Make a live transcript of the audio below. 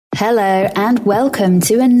Hello and welcome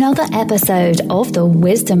to another episode of the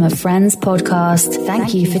Wisdom of Friends podcast.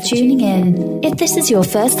 Thank you for tuning in. If this is your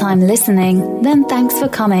first time listening, then thanks for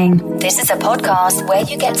coming. This is a podcast where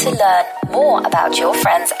you get to learn more about your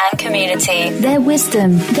friends and community, their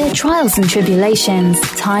wisdom, their trials and tribulations,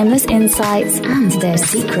 timeless insights, and their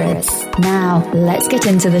secrets. Now, let's get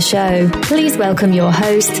into the show. Please welcome your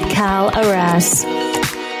host, Cal Arras.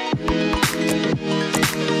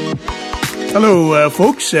 Hello,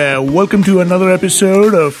 folks. Welcome to another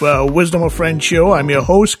episode of Wisdom of Friends show. I'm your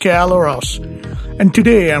host, Cal Arras. And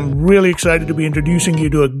today I'm really excited to be introducing you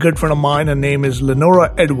to a good friend of mine. Her name is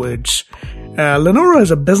Lenora Edwards. Lenora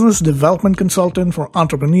is a business development consultant for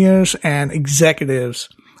entrepreneurs and executives.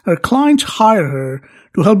 Her clients hire her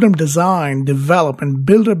to help them design, develop, and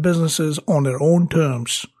build their businesses on their own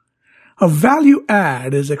terms. Her value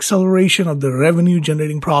add is acceleration of the revenue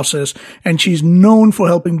generating process, and she's known for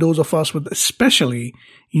helping those of us with especially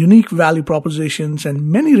unique value propositions,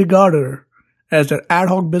 and many regard her as their ad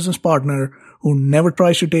hoc business partner who never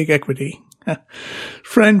tries to take equity.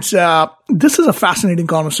 Friends, this is a fascinating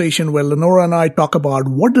conversation where Lenora and I talk about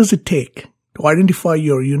what does it take to identify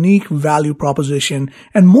your unique value proposition,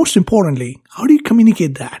 and most importantly, how do you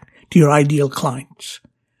communicate that to your ideal clients?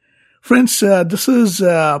 Friends, this is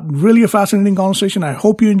really a fascinating conversation. I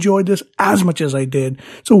hope you enjoyed this as much as I did.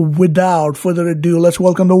 So without further ado, let's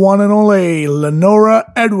welcome the one and only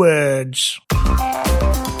Lenora Edwards.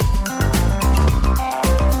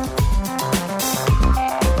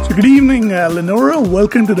 So good evening, Lenora.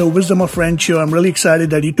 Welcome to the Wisdom of Friends show. I'm really excited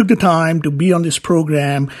that you took the time to be on this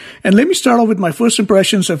program. And let me start off with my first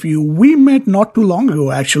impressions of you. We met not too long ago,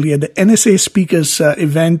 actually, at the NSA Speakers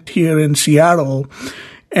event here in Seattle.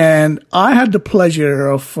 And I had the pleasure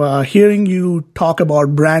of hearing you talk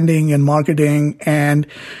about branding and marketing and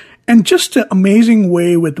just the amazing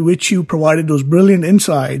way with which you provided those brilliant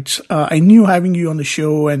insights. I knew having you on the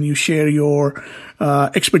show and you share your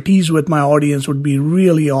expertise with my audience would be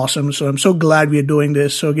really awesome. So I'm so glad we are doing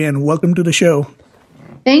this. So again, welcome to the show.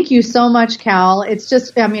 Thank you so much, Cal. It's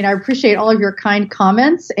just, I appreciate all of your kind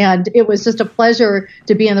comments, and it was just a pleasure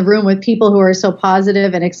to be in the room with people who are so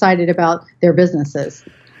positive and excited about their businesses.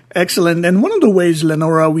 Excellent. And one of the ways,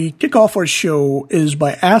 Lenora, we kick off our show is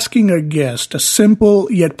by asking our guest a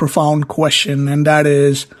simple yet profound question, and that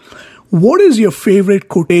is, what is your favorite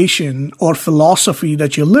quotation or philosophy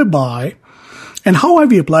that you live by, and how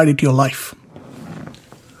have you applied it to your life?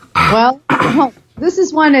 Well, this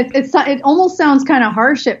is one, it almost sounds kind of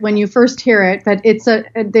harsh when you first hear it, but it's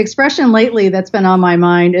the expression lately that's been on my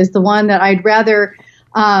mind is the one that I'd rather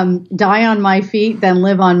die on my feet than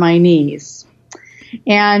live on my knees.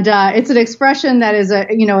 And it's an expression that is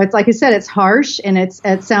it's like I said, it's harsh and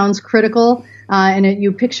it sounds critical, and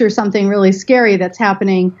you picture something really scary that's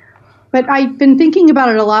happening. But I've been thinking about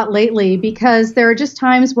it a lot lately because there are just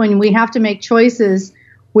times when we have to make choices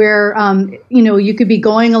where you could be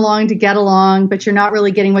going along to get along, but you're not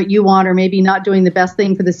really getting what you want, or maybe not doing the best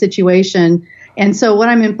thing for the situation. And so what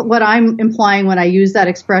I'm implying when I use that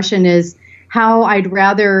expression is how I'd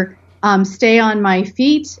rather stay on my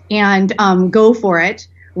feet and go for it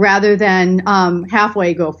rather than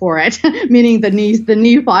halfway go for it, meaning the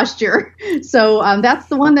knee posture. So that's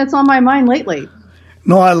the one that's on my mind lately.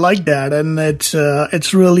 No, I like that, and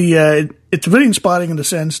it's really it's very inspiring in the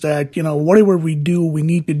sense that whatever we do, we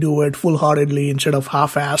need to do it full-heartedly instead of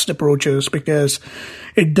half-assed approaches, because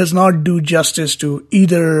it does not do justice to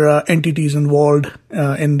either entities involved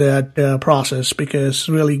in that process. Because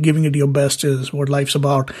really, giving it your best is what life's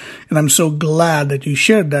about, and I'm so glad that you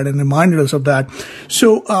shared that and reminded us of that.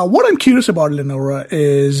 So, what I'm curious about, Lenora,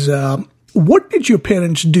 is what did your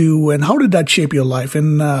parents do, and how did that shape your life?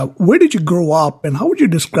 And where did you grow up, and how would you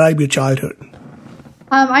describe your childhood?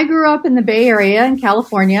 I grew up in the Bay Area in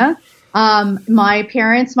California.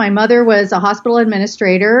 My mother was a hospital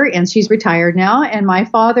administrator, and she's retired now. And my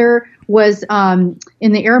father was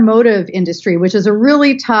in the aeromotive industry, which is a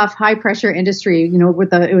really tough, high-pressure industry.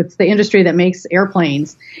 It's the industry that makes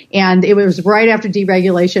airplanes. And it was right after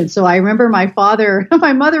deregulation. So I remember my mother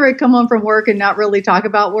would come home from work and not really talk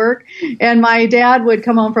about work. And my dad would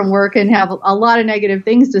come home from work and have a lot of negative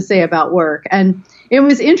things to say about work. And it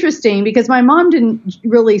was interesting because my mom didn't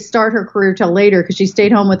really start her career till later because she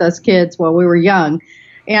stayed home with us kids while we were young.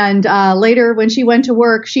 And later when she went to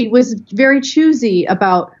work, she was very choosy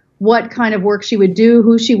about what kind of work she would do,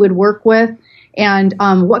 who she would work with, and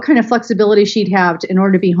what kind of flexibility she'd have in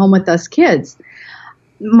order to be home with us kids.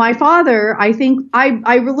 My father, I think,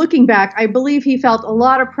 looking back, I believe he felt a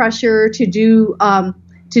lot of pressure to do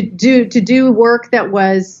work that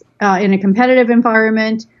was in a competitive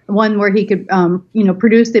environment, one where he could,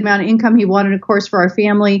 produce the amount of income he wanted, of course, for our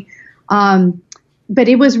family. But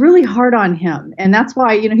it was really hard on him. And that's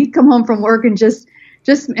why, he'd come home from work and just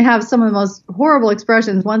have some of the most horrible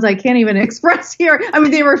expressions, ones I can't even express here. I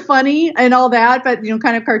mean, they were funny and all that, but,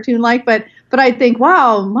 kind of cartoon-like. But I'd think,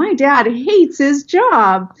 wow, my dad hates his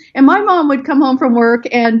job. And my mom would come home from work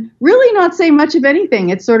and really not say much of anything.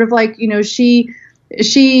 It's sort of like, her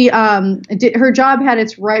job had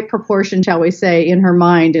its right proportion, shall we say, in her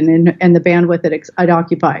mind and the bandwidth it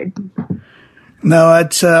occupied. No,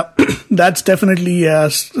 that's definitely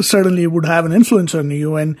certainly would have an influence on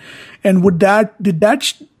you, and did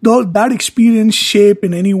that experience shape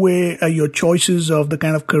in any way your choices of the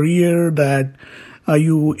kind of career that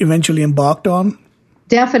you eventually embarked on?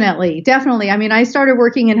 Definitely. I mean, I started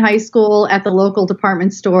working in high school at the local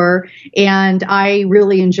department store, and I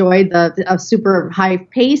really enjoyed the super high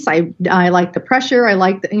pace. I liked the pressure. I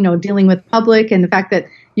liked dealing with public and the fact that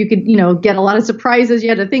you could get a lot of surprises. You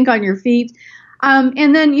had to think on your feet.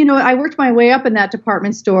 And then, I worked my way up in that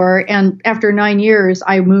department store, and after 9 years,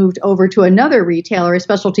 I moved over to another retailer, a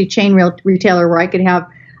specialty chain retailer, where I could have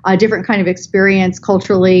a different kind of experience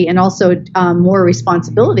culturally and also more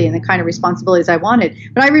responsibility and the kind of responsibilities I wanted.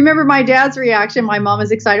 But I remember my dad's reaction. My mom was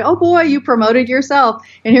excited. Oh, boy, you promoted yourself.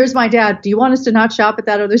 And here's my dad. Do you want us to not shop at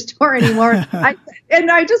that other store anymore? I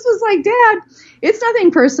just was like, Dad, it's nothing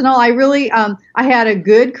personal. I really, I had a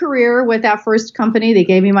good career with that first company. They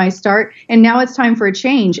gave me my start, and now it's time for a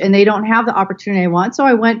change, and they don't have the opportunity I want. So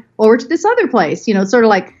I went over to this other place, sort of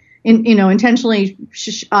like, intentionally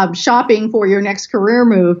shopping for your next career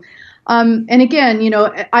move. And again,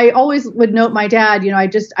 I always would note my dad,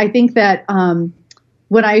 I think that,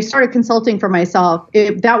 when I started consulting for myself,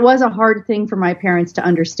 that was a hard thing for my parents to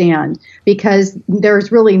understand, because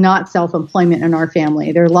there's really not self-employment in our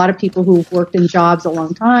family. There are a lot of people who've worked in jobs a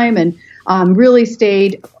long time and really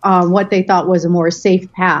stayed what they thought was a more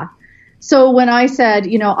safe path. So when I said,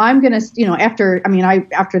 I'm going to,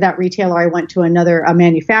 after that retailer, I went to another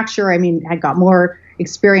manufacturer. I got more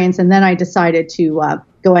experience, and then I decided to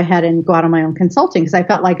go ahead and go out on my own consulting, because I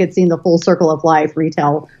felt like I'd seen the full circle of life,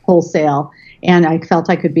 retail, wholesale, and I felt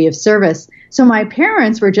I could be of service. So my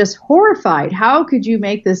parents were just horrified. How could you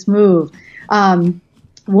make this move?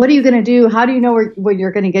 What are you going to do? How do you know where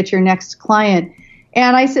you're going to get your next client?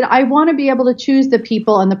 And I said, I want to be able to choose the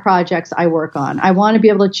people and the projects I work on. I want to be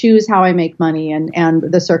able to choose how I make money and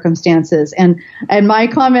the circumstances. And my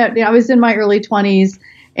comment, I was in my early 20s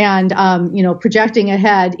and, projecting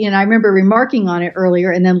ahead. And I remember remarking on it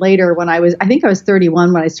earlier. And then later when I think I was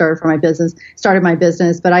 31 when I started my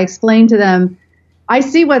business, but I explained to them, I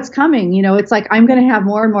see what's coming. It's like I'm going to have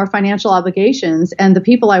more and more financial obligations, and the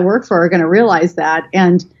people I work for are going to realize that.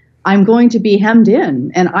 And I'm going to be hemmed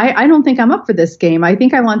in, and I don't think I'm up for this game. I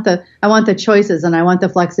think I want the choices, and I want the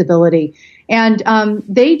flexibility. And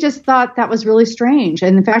they just thought that was really strange.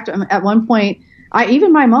 And in fact, at one point,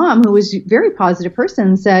 even my mom, who was a very positive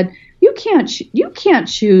person, said, "You can't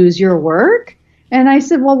choose your work." And I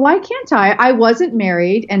said, "Well, why can't I? I wasn't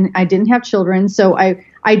married, and I didn't have children, so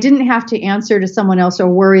I didn't have to answer to someone else or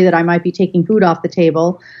worry that I might be taking food off the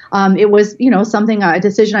table. It was, a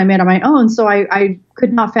decision I made on my own. So I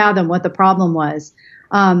could not fathom what the problem was.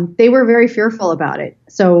 They were very fearful about it.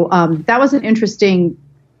 So that was an interesting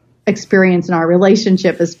experience in our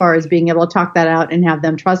relationship as far as being able to talk that out and have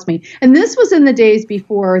them trust me. And this was in the days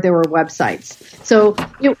before there were websites. So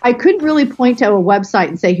I couldn't really point to a website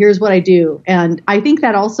and say, here's what I do. And I think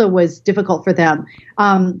that also was difficult for them.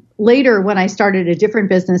 Later, when I started a different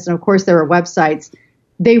business, and of course there were websites,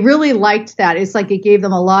 they really liked that. It's like it gave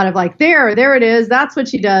them a lot of like, there it is. That's what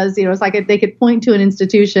she does. It's like they could point to an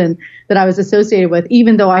institution that I was associated with,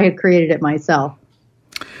 even though I had created it myself.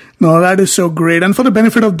 No, that is so great. And for the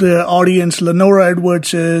benefit of the audience, Lenora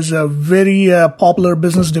Edwards is a very popular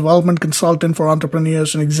business development consultant for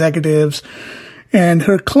entrepreneurs and executives. And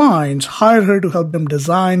her clients hire her to help them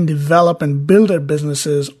design, develop, and build their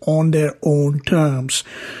businesses on their own terms.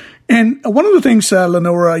 And one of the things,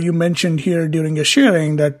 Lenora, you mentioned here during your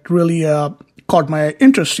sharing that really caught my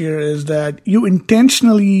interest here is that you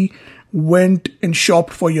intentionally went and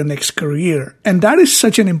shopped for your next career. And that is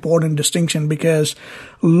such an important distinction, because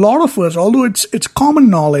a lot of us, although it's common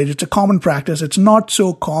knowledge, it's a common practice, it's not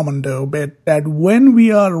so common though, but that when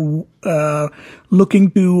we are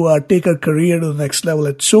looking to take our career to the next level,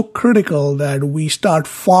 it's so critical that we start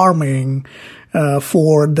farming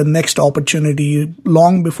for the next opportunity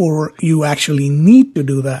long before you actually need to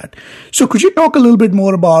do that. So could you talk a little bit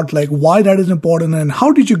more about like why that is important, and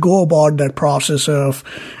how did you go about that process of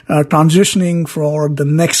transitioning for the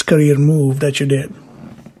next career move that you did?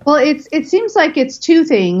 Well, it seems like it's two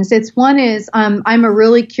things. It's one is I'm a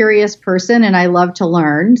really curious person and I love to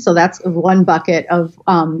learn. So that's one bucket of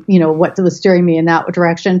what was steering me in that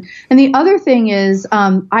direction. And the other thing is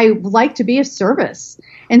I like to be of service.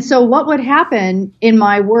 And so what would happen in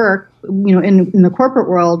my work, in the corporate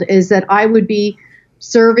world, is that I would be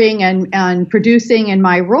serving and producing in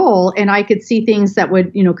my role, and I could see things that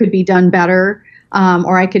could be done better,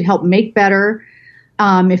 or I could help make better.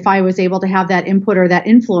 If I was able to have that input or that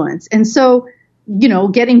influence. And so,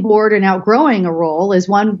 getting bored and outgrowing a role is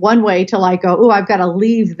one way to go, oh, I've got to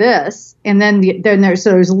leave this. And then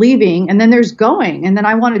there's leaving, and then there's going. And then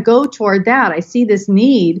I want to go toward that. I see this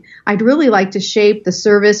need. I'd really like to shape the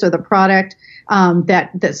service or the product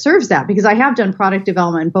that serves that, because I have done product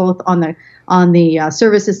development both on the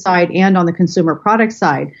services side and on the consumer product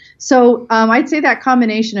side. So I'd say that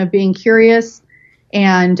combination of being curious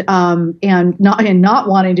and not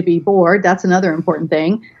wanting to be bored. That's another important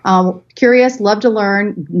thing. Curious, love to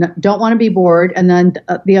learn, don't want to be bored. And then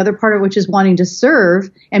the other part of which is wanting to serve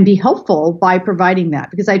and be helpful by providing that,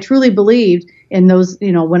 because I truly believed in those,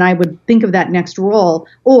 when I would think of that next role,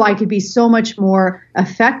 I could be so much more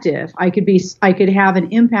effective. I could have an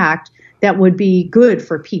impact that would be good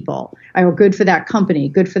for people, or good for that company,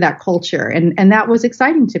 good for that culture. And that was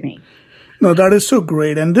exciting to me. No, that is so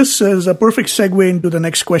great. And this is a perfect segue into the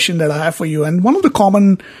next question that I have for you. And one of the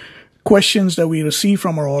common questions that we receive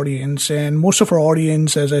from our audience, and most of our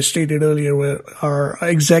audience, as I stated earlier, are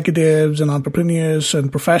executives and entrepreneurs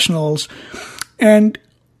and professionals. And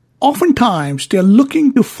oftentimes they're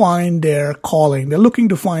looking to find their calling. They're looking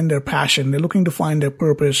to find their passion. They're looking to find their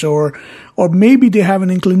purpose, or maybe they have an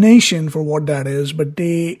inclination for what that is, but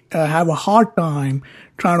they have a hard time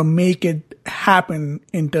trying to make it happen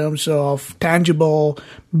in terms of tangible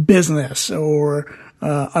business or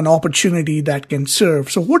an opportunity that can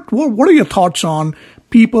serve. So what are your thoughts on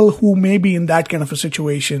people who may be in that kind of a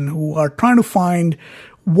situation, who are trying to find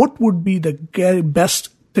what would be the best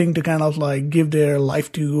thing to kind of give their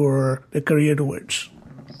life to or their career towards?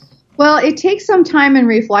 Well, it takes some time and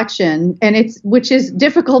reflection, and which is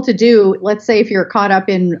difficult to do. Let's say if you're caught up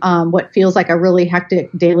in what feels like a really hectic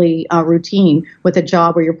daily routine with a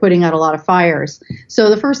job where you're putting out a lot of fires. So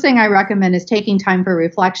the first thing I recommend is taking time for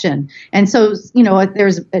reflection. And so,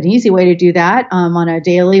 there's an easy way to do that on a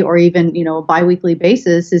daily or even, biweekly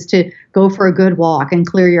basis, is to go for a good walk and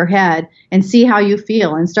clear your head and see how you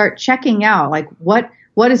feel and start checking out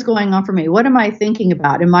what is going on for me? What am I thinking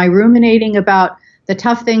about? Am I ruminating about the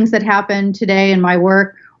tough things that happened today in my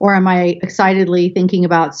work, or am I excitedly thinking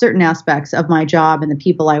about certain aspects of my job and the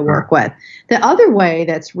people I work with? The other way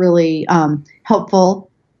that's really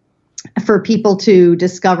helpful for people to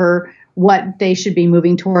discover what they should be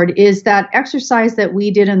moving toward is that exercise that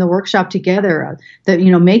we did in the workshop together, that,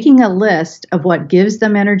 making a list of what gives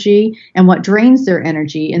them energy and what drains their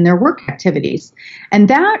energy in their work activities. And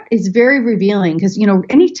that is very revealing, because,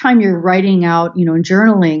 anytime you're writing out,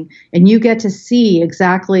 journaling, and you get to see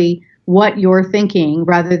exactly what you're thinking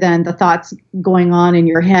rather than the thoughts going on in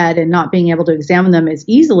your head and not being able to examine them as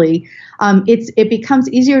easily, it becomes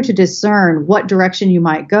easier to discern what direction you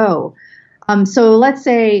might go. So let's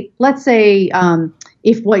say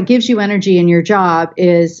if what gives you energy in your job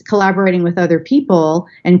is collaborating with other people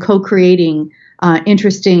and co-creating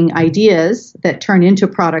interesting ideas that turn into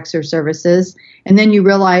products or services, and then you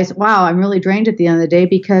realize, wow, I'm really drained at the end of the day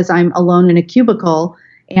because I'm alone in a cubicle,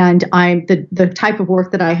 and I'm the type of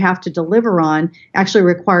work that I have to deliver on actually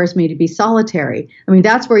requires me to be solitary. I mean,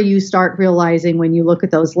 that's where you start realizing, when you look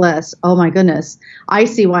at those lists, oh my goodness, I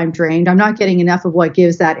see why I'm drained. I'm not getting enough of what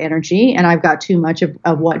gives that energy, and I've got too much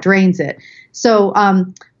of what drains it. So,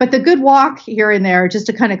 but the good walk here and there, just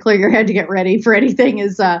to kind of clear your head to get ready for anything,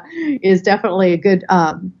 is definitely a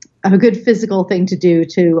good physical thing to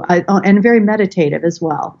do and very meditative as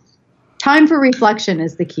well. Time for reflection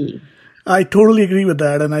is the key. I totally agree with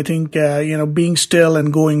that. And I think, being still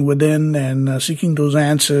and going within and seeking those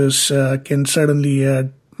answers can certainly,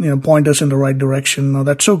 point us in the right direction. Oh,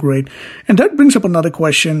 that's so great. And that brings up another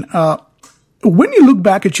question. When you look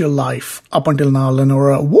back at your life up until now,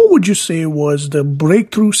 Lenora, what would you say was the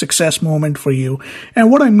breakthrough success moment for you?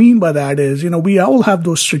 And what I mean by that is, we all have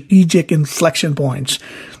those strategic inflection points.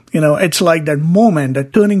 It's like that moment,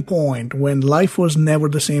 that turning point when life was never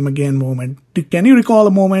the same again moment. Can you recall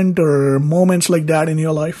a moment or moments like that in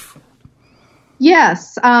your life?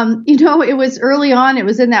 Yes. It was early on. It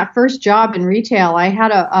was in that first job in retail. I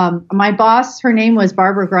had my boss, her name was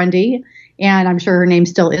Barbara Grundy, And I'm sure her name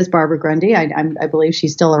still is Barbara Grundy. I believe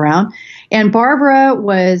she's still around. And Barbara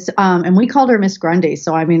was, and we called her Miss Grundy.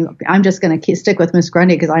 So, I mean, I'm just going to stick with Miss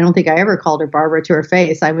Grundy because I don't think I ever called her Barbara to her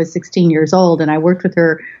face. I was 16 years old and I worked with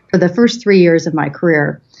her for the first 3 years of my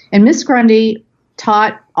career. And Miss Grundy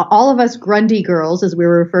taught all of us Grundy girls, as we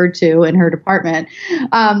were referred to in her department.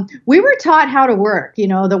 We were taught how to work,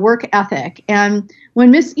 the work ethic. And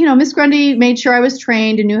when Miss Grundy made sure I was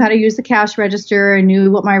trained and knew how to use the cash register and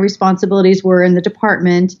knew what my responsibilities were in the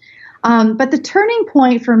department. But the turning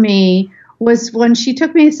point for me was when she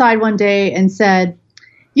took me aside one day and said,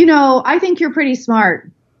 I think you're pretty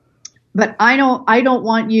smart, but I don't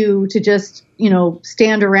want you to just,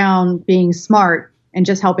 stand around being smart and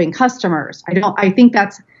just helping customers. I think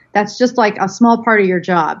that's just like a small part of your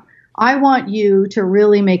job. I want you to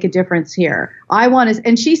really make a difference here.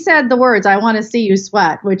 And she said the words, I want to see you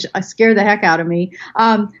sweat, which scared the heck out of me.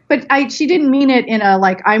 But she didn't mean it in a,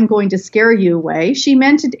 like, I'm going to scare you way. She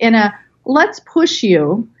meant it in a, let's push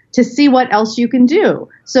you to see what else you can do.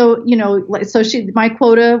 So, my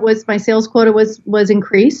sales quota was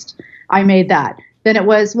increased. I made that. Then it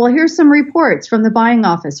was, well, here's some reports from the buying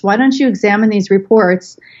office. Why don't you examine these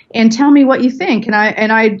reports and tell me what you think? And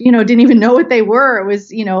I didn't even know what they were. It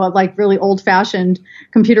was, like really old fashioned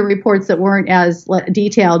computer reports that weren't as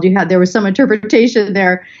detailed. There was some interpretation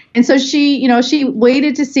there. And so she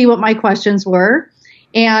waited to see what my questions were.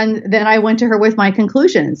 And then I went to her with my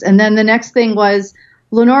conclusions. And then the next thing was,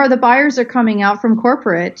 Lenora, the buyers are coming out from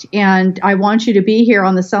corporate and I want you to be here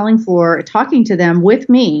on the selling floor talking to them with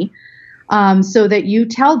me. So that you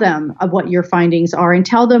tell them of what your findings are and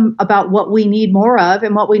tell them about what we need more of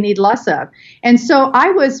and what we need less of. And so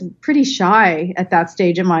I was pretty shy at that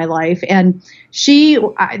stage in my life. And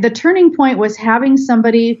the turning point was having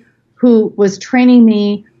somebody who was training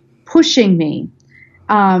me, pushing me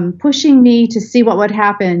to see what would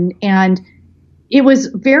happen. And it was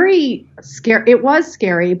very scary. It was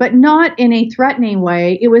scary, but not in a threatening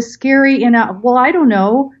way. It was scary in a, well, I don't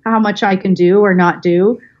know how much I can do or not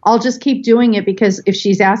do. I'll just keep doing it because if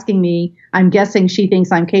she's asking me, I'm guessing she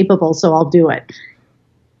thinks I'm capable, so I'll do it.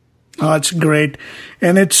 Oh, that's great.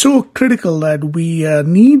 And it's so critical that we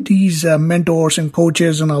need these mentors and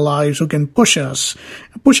coaches in our lives who can push us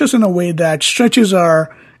in a way that stretches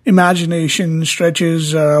our imagination,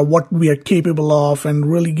 stretches what we are capable of,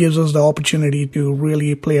 and really gives us the opportunity to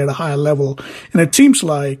really play at a higher level. And it seems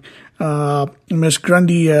like Miss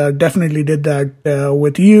Grundy definitely did that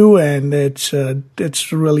with you, and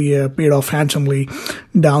it's really paid off handsomely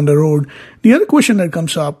down the road. The other question that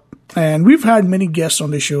comes up, and we've had many guests on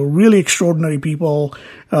the show, really extraordinary people,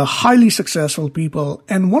 highly successful people,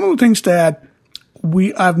 and one of the things that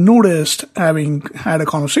I've noticed, having had a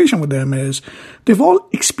conversation with them, is they've all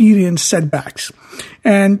experienced setbacks.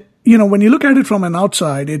 And when you look at it from an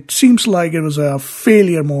outside, it seems like it was a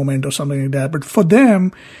failure moment or something like that. But for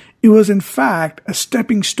them, it was in fact a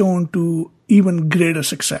stepping stone to even greater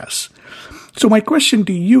success. So my question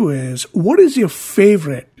to you is, what is your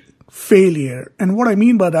favorite failure? And what I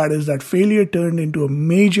mean by that is that failure turned into a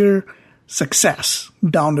major success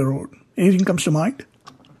down the road. Anything comes to mind?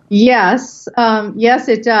 Yes. Yes,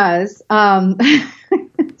 it does. Well,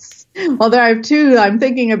 there I have two I'm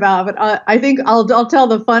thinking about, but I think I'll tell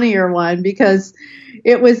the funnier one because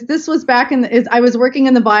this was back I was working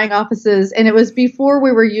in the buying offices, and it was before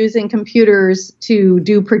we were using computers to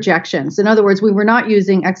do projections. In other words, we were not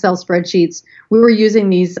using Excel spreadsheets. We were using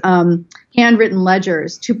these handwritten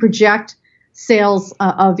ledgers to project sales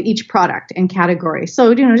of each product and category.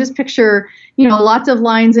 So, just picture, lots of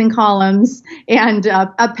lines and columns and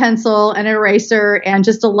a pencil and an eraser and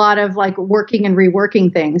just a lot of like working and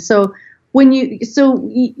reworking things. So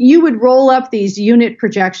you would roll up these unit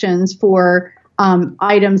projections for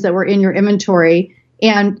items that were in your inventory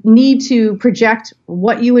and need to project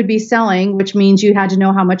what you would be selling, which means you had to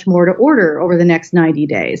know how much more to order over the next 90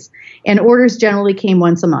 days. And orders generally came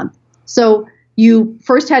once a month. So you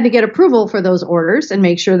first had to get approval for those orders and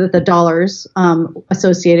make sure that the dollars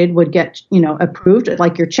associated would get, approved,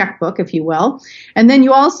 like your checkbook, if you will. And then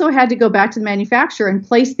you also had to go back to the manufacturer and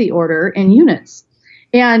place the order in units.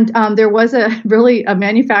 And there was a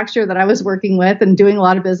manufacturer that I was working with and doing a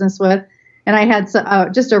lot of business with. And I had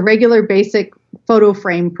just a regular basic photo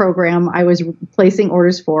frame program I was placing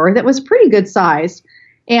orders for that was pretty good sized.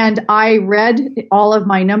 And I read all of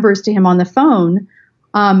my numbers to him on the phone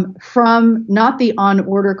from not the on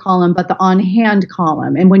order column, but the on hand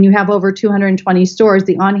column. And when you have over 220 stores,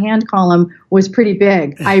 the on hand column was pretty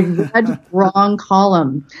big. I read wrong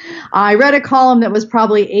column. I read a column that was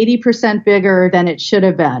probably 80% bigger than it should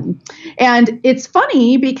have been. And it's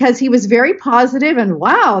funny because he was very positive and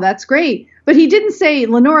wow, that's great. But he didn't say,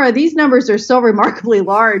 Lenora, these numbers are so remarkably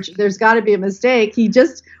large. There's got to be a mistake. He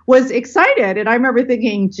just was excited. And I remember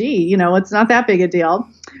thinking, gee, it's not that big a deal.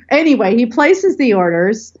 Anyway, he places the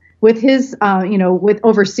orders with his, with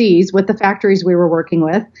overseas, with the factories we were working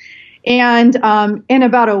with. And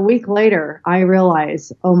about a week later, I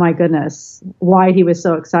realized, oh my goodness, why he was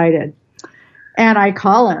so excited. And I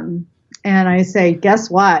call him and I say, guess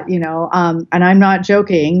what? And I'm not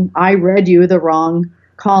joking. I read you the wrong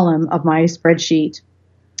column of my spreadsheet,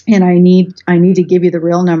 and I need to give you the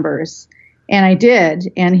real numbers. And I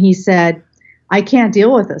did. And he said, I can't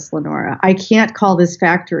deal with this, Lenora. I can't call this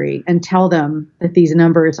factory and tell them that these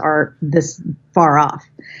numbers are this far off.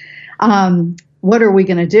 What are we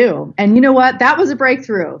going to do? And you know what? That was a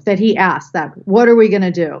breakthrough that he asked that. What are we going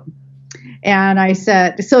to do? And I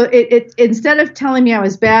said, so it instead of telling me I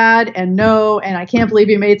was bad and no, and I can't believe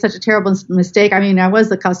you made such a terrible mistake. I mean, I was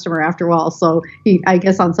the customer after all. So I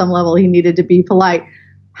guess on some level he needed to be polite.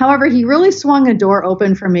 However, he really swung a door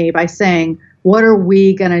open for me by saying, what are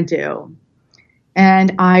we going to do?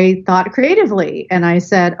 And I thought creatively and I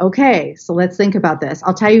said, okay, so let's think about this.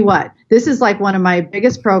 I'll tell you what, this is like one of my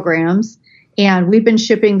biggest programs and we've been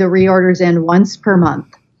shipping the reorders in once per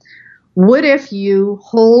month. What if you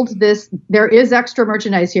hold this? There is extra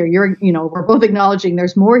merchandise here. We're both acknowledging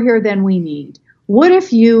there's more here than we need. What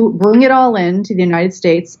if you bring it all in to the United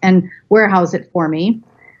States and warehouse it for me?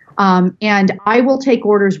 And I will take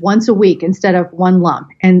orders once a week instead of one lump.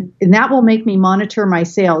 And that will make me monitor my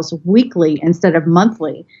sales weekly instead of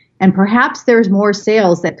monthly. And perhaps there's more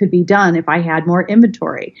sales that could be done if I had more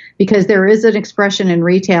inventory, because there is an expression in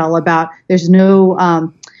retail about there's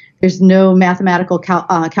no mathematical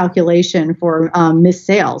calculation for missed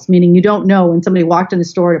sales, meaning you don't know when somebody walked in the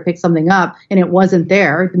store to pick something up and it wasn't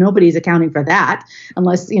there. Nobody's accounting for that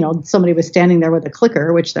unless, somebody was standing there with a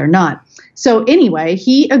clicker, which they're not. So anyway,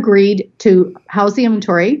 he agreed to house the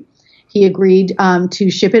inventory. He agreed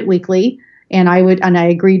to ship it weekly, and I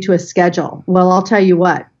agreed to a schedule. Well, I'll tell you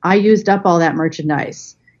what, I used up all that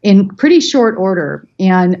merchandise in pretty short order,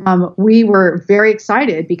 and we were very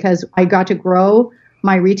excited because I got to grow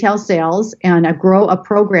my retail sales and grow a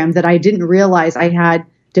program that I didn't realize I had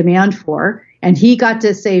demand for. And he got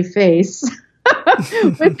to save face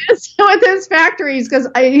with his factories because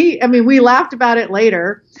we laughed about it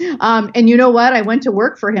later. And you know what? I went to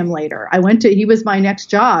work for him later. He was my next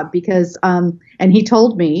job because, and he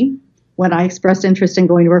told me when I expressed interest in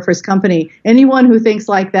going to work for his company, anyone who thinks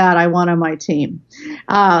like that, I want on my team.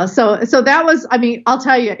 So that was, I'll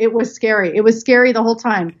tell you, it was scary. It was scary the whole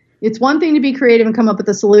time. It's one thing to be creative and come up with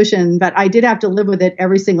a solution, but I did have to live with it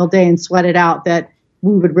every single day and sweat it out that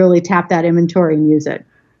we would really tap that inventory and use it.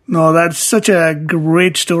 No, that's such a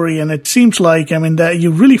great story. And it seems like, that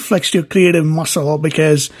you really flexed your creative muscle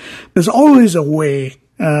because there's always a way.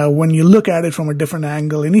 When you look at it from a different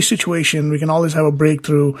angle, any situation, we can always have a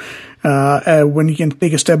breakthrough when you can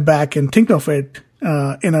take a step back and think of it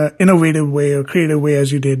in an innovative way or creative way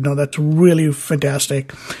as you did. No, that's really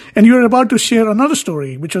fantastic. And you're about to share another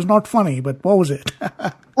story, which was not funny, but what was it?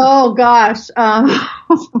 Oh, gosh. Now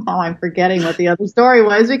I'm forgetting what the other story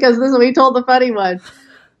was because we told the funny one.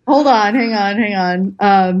 Hold on. Hang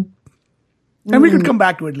on. And we can come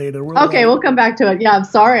back to it later. We'll come back to it. Yeah, I'm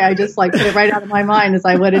sorry. I just put it right out of my mind as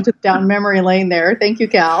I went down memory lane there. Thank you,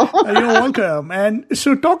 Cal. You're welcome. And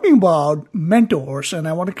so talking about mentors, and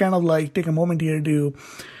I want to kind of take a moment here to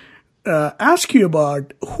ask you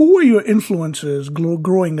about who were your influences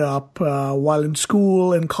growing up while in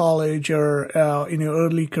school and college or in your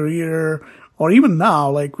early career or even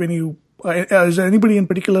now, when you is there anybody in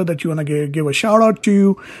particular that you want to give a shout out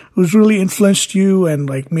to who's really influenced you and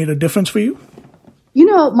made a difference for you?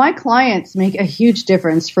 My clients make a huge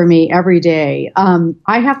difference for me every day.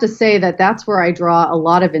 I have to say that's where I draw a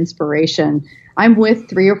lot of inspiration. I'm with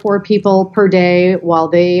 3 or 4 people per day while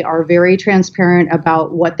they are very transparent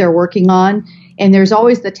about what they're working on. And there's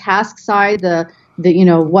always the task side, the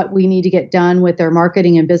what we need to get done with their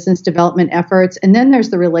marketing and business development efforts. And then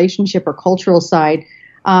there's the relationship or cultural side,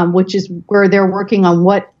 which is where they're working on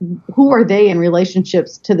who are they in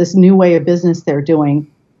relationships to this new way of business they're doing.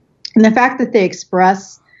 And the fact that they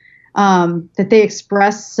express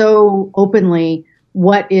so openly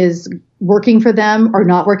what is working for them or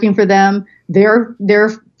not working for them, their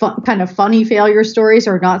kind of funny failure stories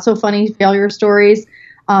or not so funny failure stories,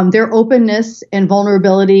 their openness and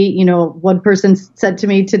vulnerability. One person said to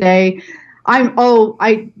me today,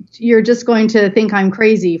 you're just going to think I'm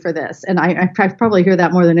crazy for this. And I probably hear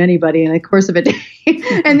that more than anybody in the course of a day.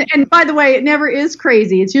 and by the way, it never is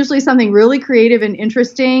crazy. It's usually something really creative and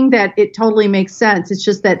interesting that it totally makes sense. It's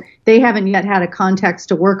just that they haven't yet had a context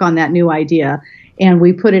to work on that new idea. and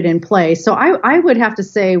we put it in place. So I would have to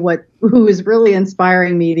say who is really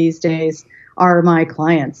inspiring me these days are my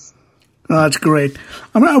clients. That's great.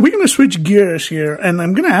 We're going to switch gears here, and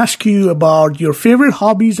I'm going to ask you about your favorite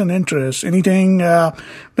hobbies and interests. Anything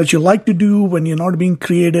that you like to do when you're not being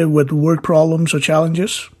creative with work problems or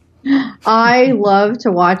challenges? I love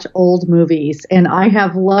to watch old movies, and I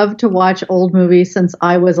have loved to watch old movies since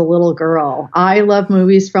I was a little girl. I love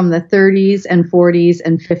movies from the 30s and 40s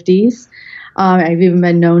and 50s. I've even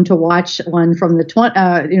been known to watch one from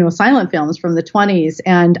the silent films from the 20s,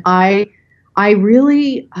 and I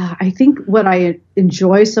think what I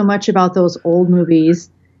enjoy so much about those old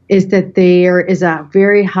movies is that there is a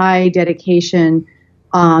very high dedication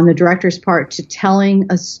on the director's part to telling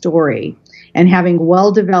a story and having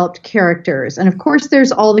well-developed characters. And of course,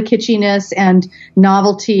 there's all the kitschiness and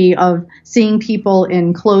novelty of seeing people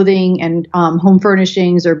in clothing and home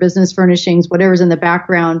furnishings or business furnishings, whatever's in the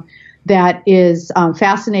background, that is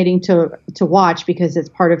fascinating to watch because it's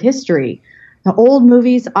part of history. The old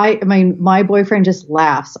movies, my boyfriend just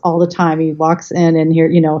laughs all the time. He walks in and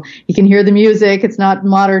he can hear the music. It's not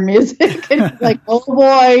modern music. And he's like, oh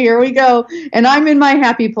boy, here we go. And I'm in my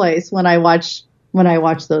happy place when I watch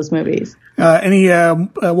those movies. What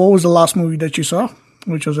was the last movie that you saw,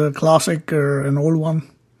 which was a classic or an old one?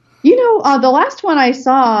 The last one I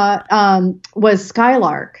saw was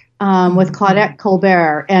Skylark with Claudette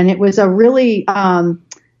Colbert, and it was a really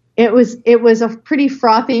it was a pretty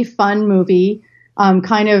frothy, fun movie,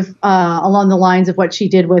 kind of along the lines of what she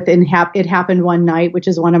did with It Happened One Night, which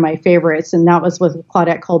is one of my favorites, and that was with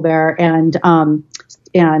Claudette Colbert and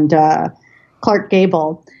Clark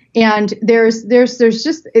Gable. And these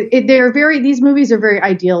movies are very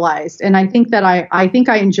idealized, and I think that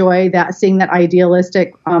I enjoy seeing that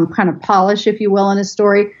idealistic kind of polish, if you will, in a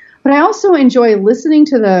story. But I also enjoy listening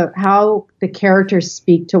to how the characters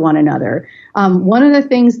speak to one another. One of the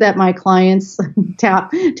things that my clients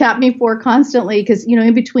tap me for constantly, because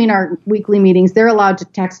in between our weekly meetings, they're allowed to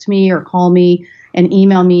text me or call me and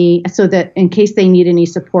email me, so that in case they need any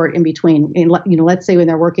support in between, let's say when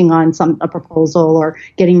they're working on a proposal or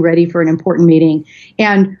getting ready for an important meeting.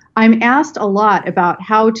 And I'm asked a lot about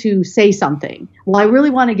how to say something. Well, I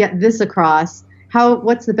really want to get this across.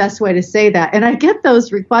 What's the best way to say that? And I get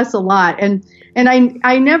those requests a lot. And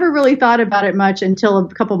I never really thought about it much until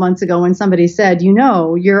a couple months ago when somebody said,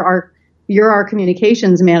 you're our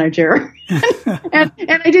communications manager. and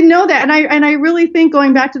I didn't know that. And I really think,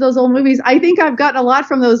 going back to those old movies, I think I've gotten a lot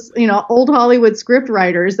from those, old Hollywood script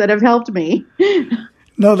writers that have helped me.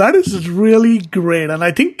 No, that is really great. And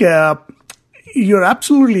I think you're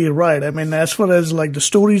absolutely right. I mean, as far as like the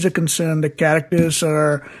stories are concerned, the characters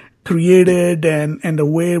are created and the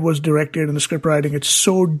way it was directed in the script writing, it's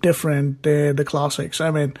so different than the classics.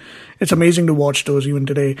 I mean, it's amazing to watch those even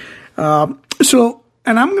today.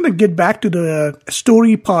 And I'm going to get back to the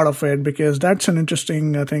story part of it, because that's an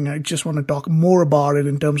interesting thing. I just want to talk more about it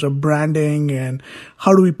in terms of branding and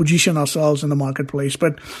how do we position ourselves in the marketplace.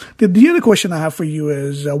 But the other question I have for you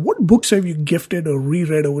is, what books have you gifted or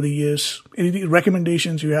reread over the years? Any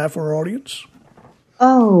recommendations you have for our audience?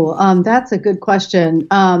 Oh, that's a good question.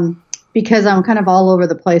 Because I'm kind of all over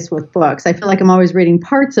the place with books. I feel like I'm always reading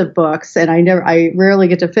parts of books, and I rarely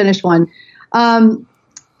get to finish one.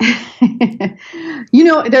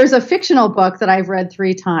 There's a fictional book that I've read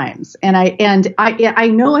 3 times, and I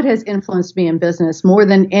know it has influenced me in business more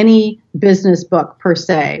than any business book per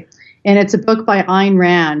se. And it's a book by Ayn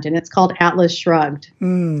Rand, and it's called Atlas Shrugged.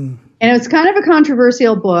 And it's kind of a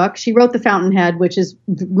controversial book. She wrote The Fountainhead, which is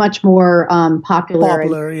much more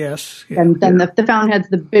popular. Yes. Than the Fountainhead's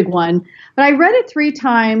the big one. But I read it 3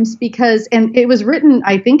 times and it was written,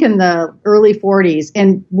 I think, in the early 40s.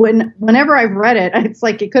 And whenever I've read it, it's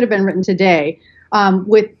like it could have been written today.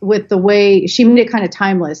 With the way she made it kind of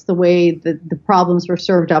timeless, the way the problems were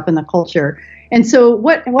served up in the culture. And so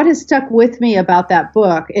what has stuck with me about that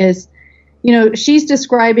book is, she's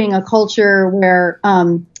describing a culture where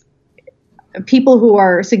people who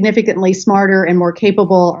are significantly smarter and more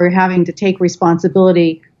capable are having to take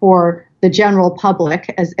responsibility for the general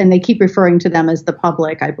public, and they keep referring to them as the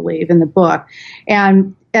public, I believe, in the book,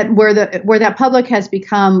 and where that public has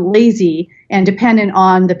become lazy and dependent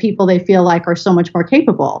on the people they feel like are so much more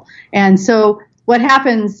capable. And so what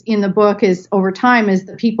happens in the book is, over time, is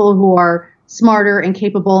the people who are smarter and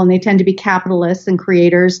capable, and they tend to be capitalists and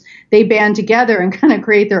creators, they band together and kind of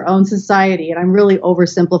create their own society. And I'm really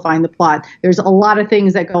oversimplifying the plot. There's a lot of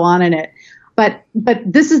things that go on in it. But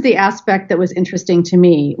this is the aspect that was interesting to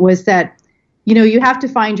me, was that, you have to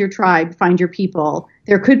find your tribe, find your people.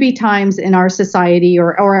 There could be times in our society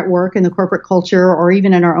or at work in the corporate culture or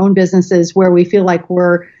even in our own businesses where we feel like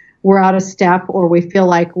we're we're out of step or we feel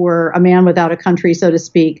like we're a man without a country, so to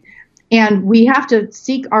speak. And we have to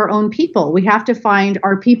seek our own people. We have to find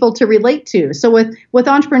our people to relate to. So with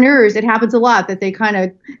entrepreneurs, it happens a lot that they kind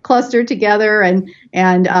of cluster together and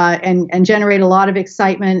generate a lot of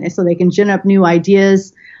excitement, and so they can gin up new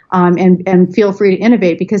ideas and feel free to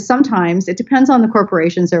innovate. Because sometimes it depends on the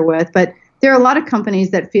corporations they're with, but there are a lot of companies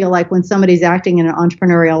that feel like when somebody's acting in an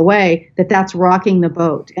entrepreneurial way, that's rocking the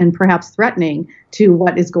boat and perhaps threatening to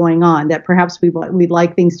what is going on. That perhaps we'd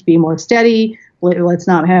like things to be more steady. Let's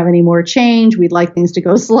not have any more change. We'd like things to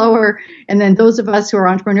go slower. And then those of us who are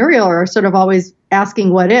entrepreneurial are sort of always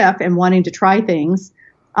asking what if and wanting to try things.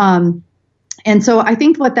 And so I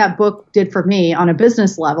think what that book did for me on a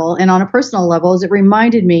business level and on a personal level is it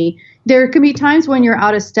reminded me there can be times when you're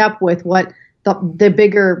out of step with what the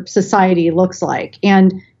bigger society looks like.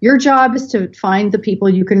 And your job is to find the people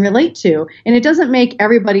you can relate to. And it doesn't make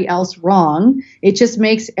everybody else wrong. It just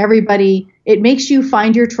makes it makes you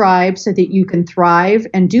find your tribe so that you can thrive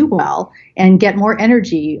and do well and get more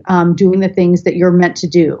energy doing the things that you're meant to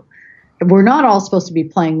do. We're not all supposed to be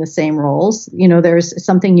playing the same roles. There's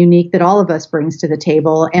something unique that all of us brings to the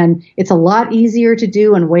table. And it's a lot easier to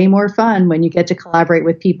do and way more fun when you get to collaborate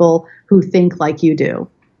with people who think like you do.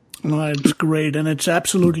 No, it's great, and it's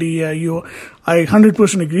absolutely I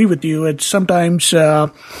 100% agree with you. It's sometimes you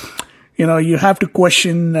have to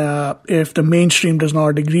question if the mainstream does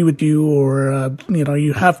not agree with you, or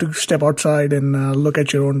you have to step outside and look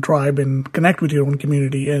at your own tribe and connect with your own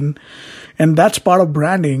community, and that's part of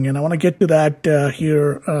branding. And I want to get to that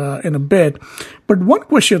here in a bit. But one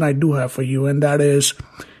question I do have for you, and that is,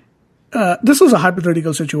 this is a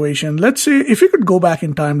hypothetical situation. Let's say if you could go back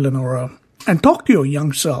in time, Lenora, and talk to your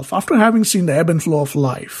young self after having seen the ebb and flow of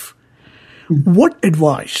life, what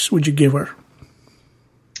advice would you give her?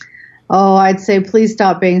 Oh, I'd say please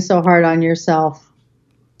stop being so hard on yourself.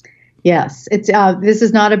 Yes, this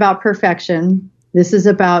is not about perfection. This is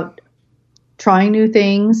about trying new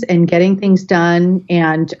things and getting things done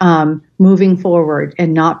and moving forward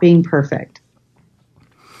and not being perfect.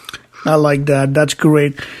 I like that. That's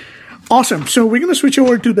great. Awesome. So we're going to switch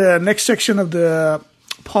over to the next section of the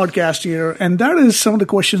podcast here, and that is some of the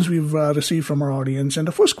questions we've received from our audience. And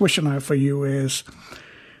the first question I have for you is,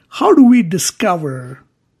 how do we discover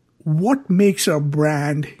what makes our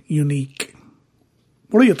brand unique?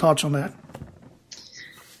 What are your thoughts on that?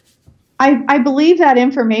 I believe that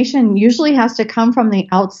information usually has to come from the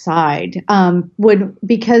outside,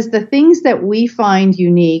 because the things that we find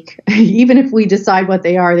unique, even if we decide what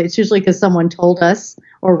they are, it's usually because someone told us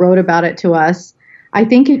or wrote about it to us. I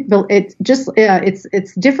think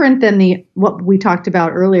it's different than what we talked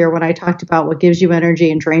about earlier when I talked about what gives you energy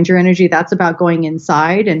and drains your energy. That's about going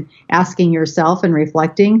inside and asking yourself and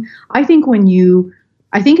reflecting. I think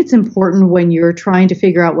it's important when you're trying to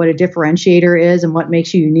figure out what a differentiator is and what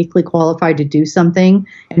makes you uniquely qualified to do something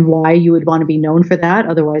and why you would want to be known for that,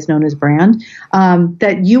 otherwise known as brand,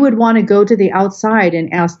 that you would want to go to the outside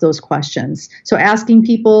and ask those questions. So asking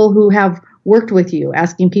people who have worked with you,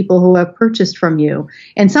 asking people who have purchased from you.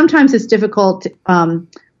 And sometimes it's difficult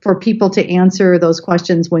for people to answer those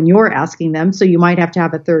questions when you're asking them, so you might have to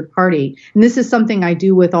have a third party. And this is something I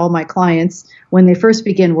do with all my clients when they first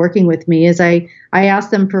begin working with me, is I ask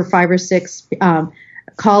them for 5 or 6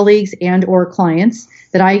 colleagues and or clients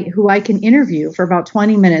who I can interview for about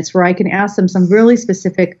 20 minutes, where I can ask them some really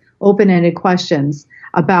specific open-ended questions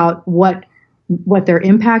about what their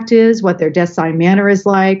impact is, what their desk side manner is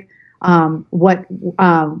like, when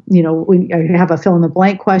you have a fill in the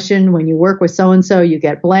blank question, when you work with so-and-so, you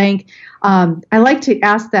get blank. I like to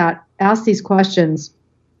ask these questions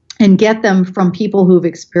and get them from people who've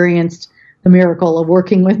experienced the miracle of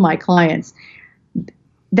working with my clients.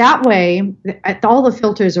 That way, all the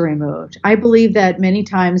filters are removed. I believe that many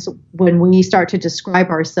times when we start to describe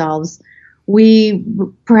ourselves, we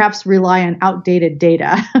perhaps rely on outdated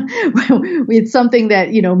data. It's something that,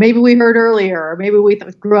 maybe we heard earlier, or maybe we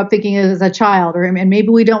grew up thinking it as a child, and maybe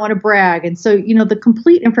we don't want to brag. And so, the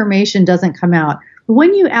complete information doesn't come out. But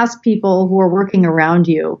when you ask people who are working around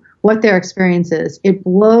you what their experience is, it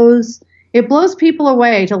blows people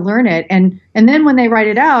away to learn it. And then when they write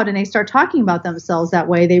it out and they start talking about themselves that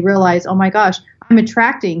way, they realize, oh my gosh, I'm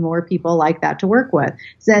attracting more people like that to work with.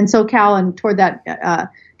 And so, Cal, and toward that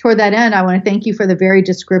end, I want to thank you for the very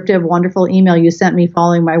descriptive, wonderful email you sent me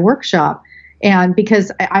following my workshop. And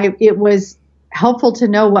because it was helpful to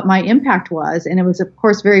know what my impact was. And it was, of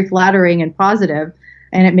course, very flattering and positive,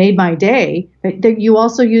 and it made my day. But you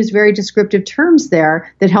also used very descriptive terms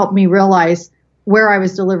there that helped me realize where I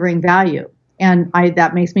was delivering value. And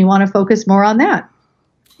that makes me want to focus more on that.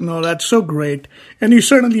 No, that's so great. And you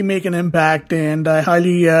certainly make an impact, and I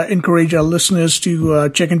highly encourage our listeners to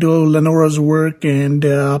check into Lenora's work and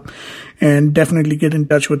definitely get in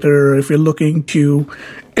touch with her if you're looking to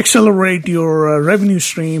accelerate your revenue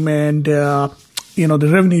stream and the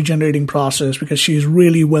revenue generating process, because she's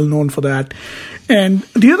really well known for that. And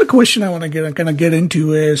the other question I want to get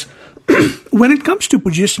into is when it comes to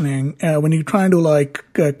positioning, when you're trying to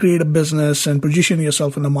create a business and position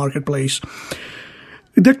yourself in the marketplace,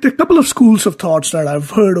 there are a couple of schools of thoughts that I've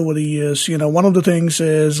heard over the years. One of the things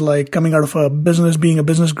is like coming out of a business, being a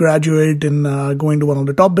business graduate and going to one of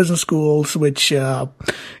the top business schools, which, the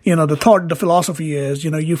philosophy is,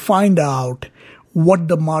 you find out what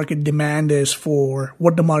the market demand is for,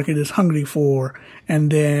 what the market is hungry for,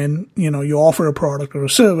 and then, you offer a product or a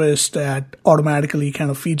service that automatically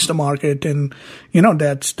kind of feeds the market, and,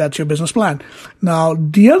 that's your business plan. Now,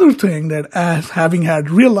 the other thing that, as having had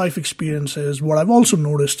real life experiences, what I've also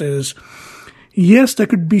noticed is, yes, there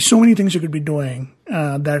could be so many things you could be doing,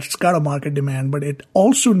 that's got a market demand, but it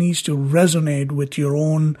also needs to resonate with your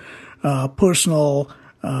own, personal,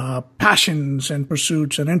 passions and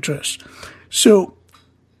pursuits and interests. So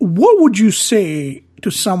what would you say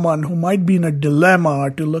to someone who might be in a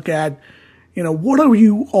dilemma to look at, what are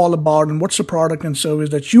you all about and what's the product and service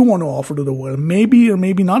that you want to offer to the world? Maybe or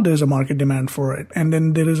maybe not there's a market demand for it. And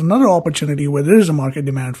then there is another opportunity where there is a market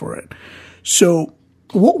demand for it. So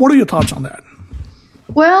what are your thoughts on that?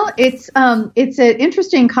 Well, it's an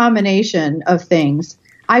interesting combination of things.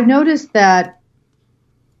 I've noticed that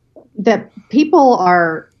people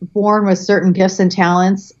are born with certain gifts and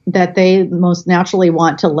talents that they most naturally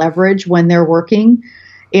want to leverage when they're working,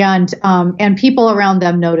 and people around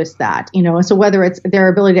them notice that. So whether it's their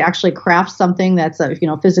ability to actually craft something that's a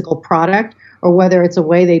physical product, or whether it's a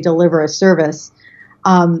way they deliver a service,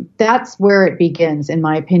 that's where it begins, in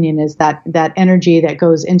my opinion, is that energy that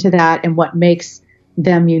goes into that and what makes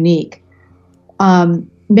them unique.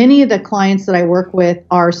 Many of the clients that I work with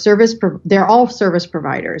are they're all service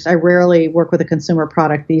providers. I rarely work with a consumer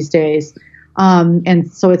product these days. And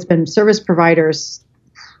so it's been service providers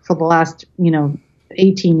for the last,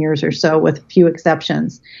 18 years or so, with a few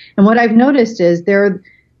exceptions. And what I've noticed is they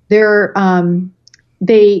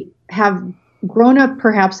have grown up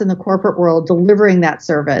perhaps in the corporate world delivering that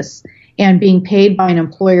service and being paid by an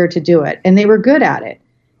employer to do it. And they were good at it.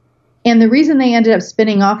 And the reason they ended up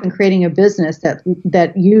spinning off and creating a business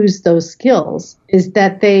that used those skills is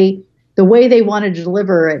that the way they wanted to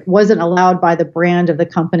deliver it wasn't allowed by the brand of the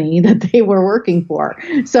company that they were working for.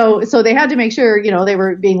 So they had to make sure, they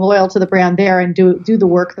were being loyal to the brand there and do the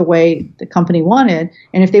work the way the company wanted.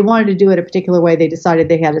 And if they wanted to do it a particular way, they decided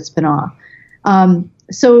they had to spin off.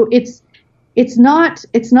 So it's not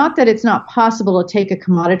that it's not possible to take a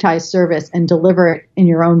commoditized service and deliver it in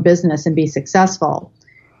your own business and be successful.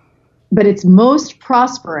 But it's most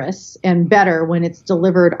prosperous and better when it's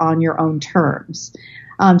delivered on your own terms.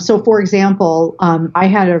 So, for example, I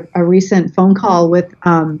had a recent phone call with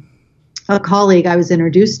a colleague I was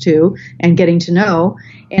introduced to and getting to know.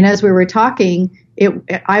 And as we were talking,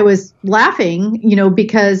 I was laughing,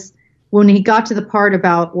 because when he got to the part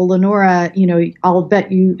about, well, Lenora, I'll bet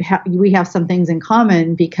we have some things in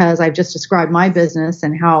common, because I've just described my business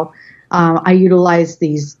and how I utilize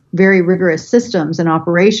these very rigorous systems and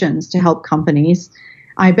operations to help companies.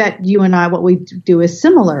 I bet you and I, what we do is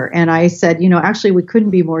similar. And I said, actually we couldn't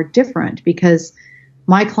be more different, because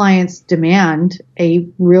my clients demand a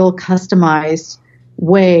real customized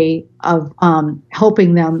way of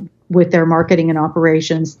helping them with their marketing and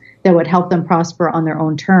operations that would help them prosper on their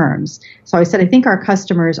own terms. So I said, I think our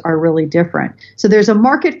customers are really different. So there's a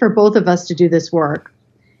market for both of us to do this work,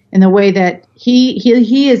 in the way that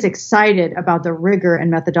he is excited about the rigor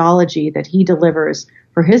and methodology that he delivers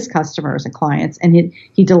for his customers and clients, and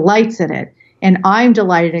he delights in it. And I'm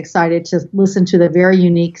delighted and excited to listen to the very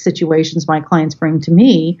unique situations my clients bring to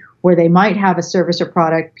me, where they might have a service or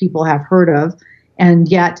product people have heard of, and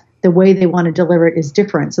yet the way they want to deliver it is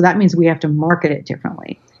different. So that means we have to market it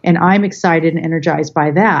differently. And I'm excited and energized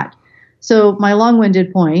by that. So my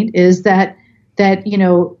long-winded point is that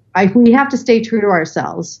we have to stay true to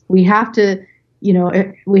ourselves. We have to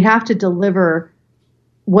deliver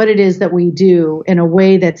what it is that we do in a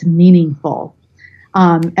way that's meaningful.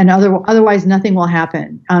 And otherwise nothing will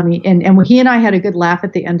happen. And he and I had a good laugh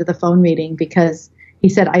at the end of the phone meeting, because he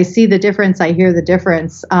said, I see the difference. I hear the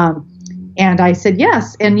difference. And I said,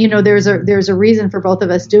 yes. And, there's a reason for both of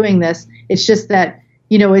us doing this. It's just that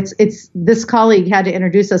it's this colleague had to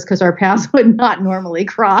introduce us because our paths would not normally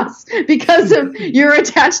cross because of you're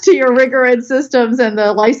attached to your rigor and systems and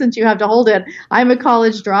the license you have to hold it. I'm a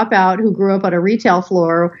college dropout who grew up on a retail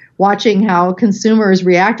floor watching how consumers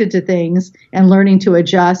reacted to things and learning to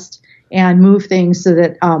adjust and move things so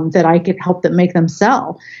that that I could help them make them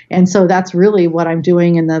sell. And so that's really what I'm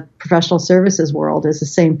doing in the professional services world is the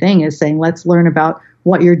same thing as saying, let's learn about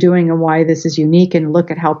what you're doing and why this is unique and look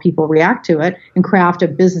at how people react to it and craft a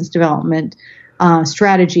business development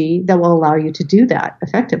strategy that will allow you to do that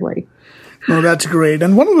effectively. No, that's great.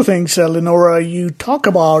 And one of the things, Lenora, you talk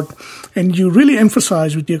about and you really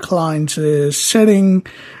emphasize with your clients is setting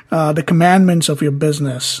the commandments of your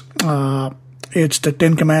business. It's the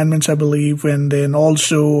 10 commandments, I believe, and then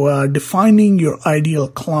also defining your ideal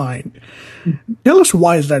client. Mm-hmm. Tell us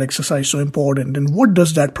why is that exercise so important and what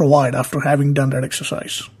does that provide after having done that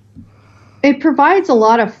exercise? It provides a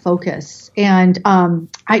lot of focus. And,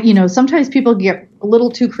 sometimes people get a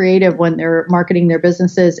little too creative when they're marketing their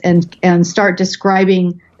businesses and start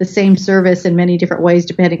describing the same service in many different ways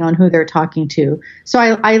depending on who they're talking to. So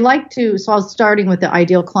I was starting with the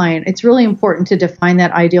ideal client. It's really important to define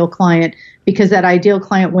that ideal client because that ideal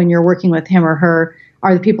client, when you're working with him or her,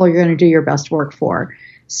 are the people you're going to do your best work for.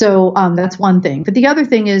 So that's one thing. But the other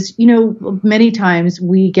thing is, many times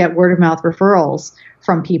we get word of mouth referrals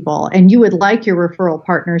from people, and you would like your referral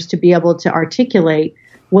partners to be able to articulate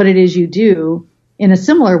what it is you do in a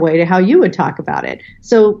similar way to how you would talk about it.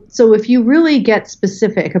 So if you really get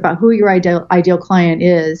specific about who your ideal client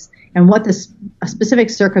is and what the specific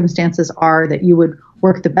circumstances are that you would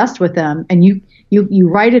work the best with them, and you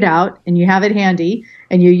write it out and you have it handy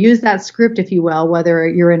and you use that script, if you will, whether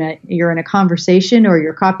you're in a conversation or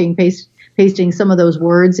you're copying pasting some of those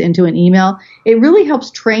words into an email, it really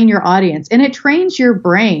helps train your audience. And it trains your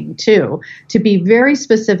brain, too, to be very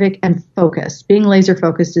specific and focused. Being laser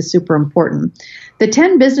focused is super important. The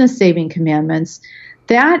 10 business saving commandments,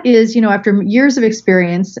 that is, after years of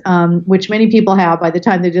experience, which many people have by the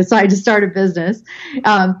time they decide to start a business,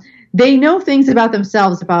 they know things about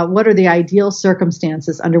themselves about what are the ideal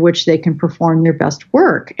circumstances under which they can perform their best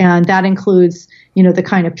work. And that includes, the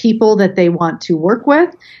kind of people that they want to work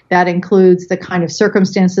with. That includes the kind of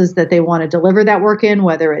circumstances that they want to deliver that work in,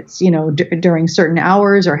 whether it's, during certain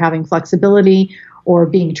hours or having flexibility or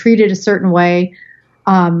being treated a certain way,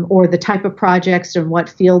 or the type of projects and what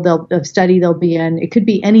field of study they'll be in. It could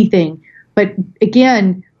be anything. But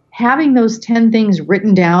again, having those 10 things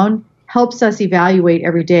written down helps us evaluate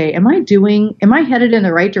every day. Am I headed in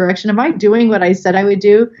the right direction? Am I doing what I said I would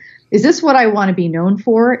do? Is this what I want to be known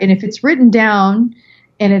for? And if it's written down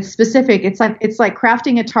and it's specific, it's like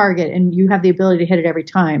crafting a target and you have the ability to hit it every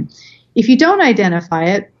time. If you don't identify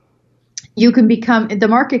it, the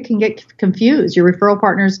market can get confused. Your referral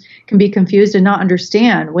partners can be confused and not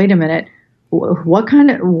understand, wait a minute, what kind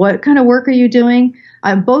of work are you doing?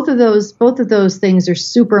 Both of those things are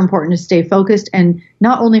super important to stay focused, and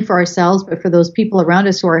not only for ourselves, but for those people around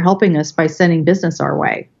us who are helping us by sending business our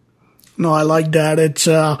way. No, I like that.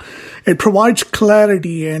 It provides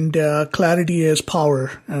clarity, and clarity is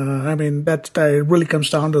power. That it really comes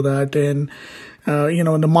down to that. And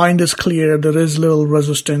when the mind is clear, there is little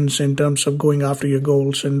resistance in terms of going after your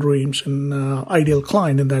goals and dreams and ideal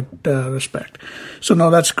client in that respect. So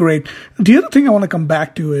no, that's great. The other thing I want to come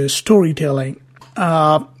back to is storytelling.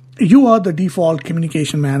 You are the default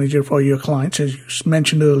communication manager for your clients, as you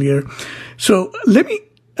mentioned earlier. So let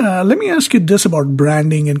me ask you this about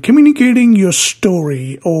branding and communicating your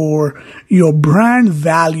story or your brand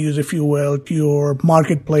values, if you will, to your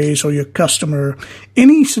marketplace or your customer.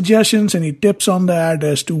 Any suggestions, any tips on that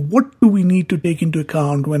as to what do we need to take into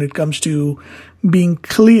account when it comes to being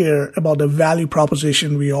clear about the value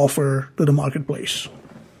proposition we offer to the marketplace?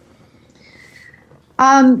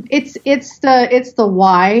 It's the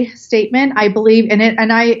why statement, I believe,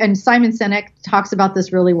 and Simon Sinek talks about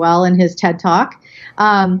this really well in his TED Talk.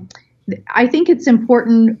 I think it's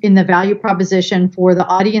important in the value proposition for the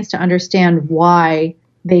audience to understand why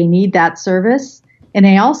they need that service. And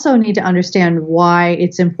they also need to understand why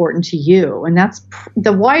it's important to you. And that's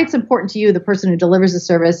the why it's important to you, the person who delivers the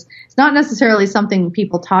service. It's not necessarily something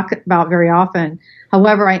people talk about very often.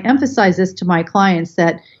 However, I emphasize this to my clients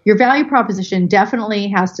that your value proposition definitely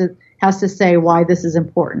has to say why this is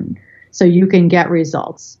important so you can get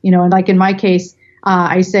results. And like in my case,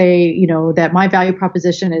 I say, that my value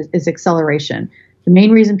proposition is acceleration. The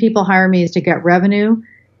main reason people hire me is to get revenue,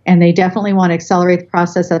 and they definitely want to accelerate the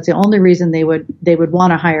process. That's the only reason they would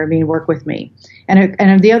want to hire me and work with me.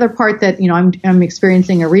 And the other part that, I'm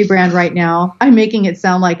experiencing a rebrand right now. I'm making it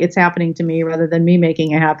sound like it's happening to me rather than me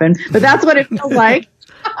making it happen, but that's what it feels like.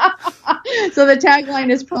 So the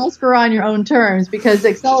tagline is prosper on your own terms, because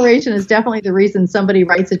acceleration is definitely the reason somebody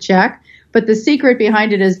writes a check. But the secret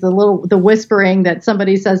behind it is the whispering that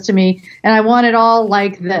somebody says to me, and I want it all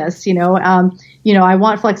like this, I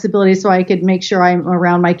want flexibility so I could make sure I'm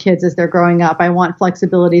around my kids as they're growing up. I want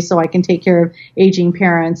flexibility so I can take care of aging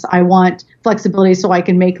parents. I want flexibility so I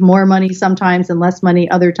can make more money sometimes and less money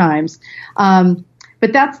other times.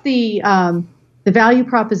 But that's the value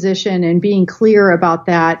proposition, and being clear about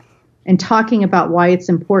that and talking about why it's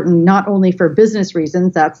important, not only for business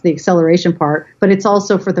reasons, that's the acceleration part, but it's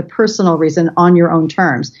also for the personal reason, on your own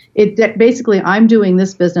terms. Basically, I'm doing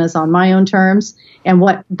this business on my own terms, and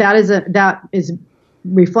what that is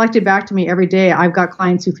reflected back to me every day. I've got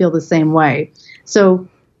clients who feel the same way. So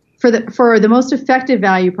for the most effective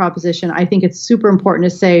value proposition, I think it's super important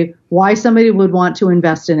to say why somebody would want to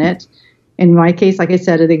invest in it. In my case, like I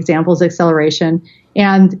said, the example is acceleration.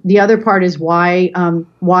 And the other part is why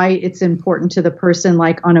it's important to the person,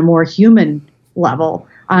 like on a more human level,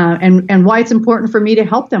 and why it's important for me to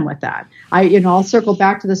help them with that. I'll circle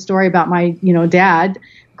back to the story about my, dad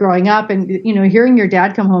growing up, and, hearing your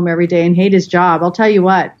dad come home every day and hate his job. I'll tell you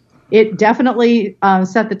what, it definitely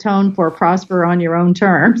set the tone for prosper on your own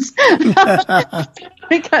terms.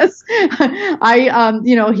 Because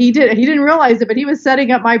he didn't realize it, but he was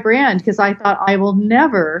setting up my brand, because I thought I will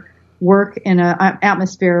never work in an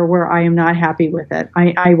atmosphere where I am not happy with it.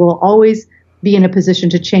 I will always be in a position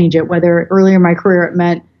to change it, whether earlier in my career it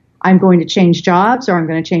meant I'm going to change jobs, or I'm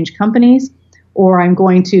going to change companies, or I'm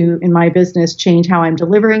going to, in my business, change how I'm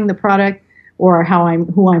delivering the product, or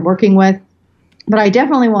who I'm working with. But I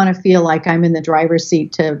definitely want to feel like I'm in the driver's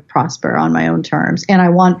seat to prosper on my own terms. And I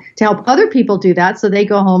want to help other people do that, so they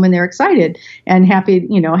go home and they're excited and happy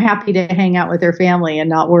to hang out with their family and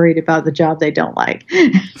not worried about the job they don't like.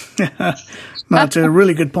 That's a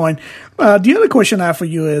really good point. The other question I have for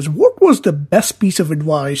you is, what was the best piece of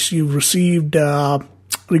advice you've received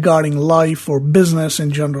regarding life or business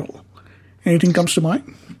in general? Anything comes to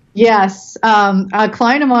mind? Yes. A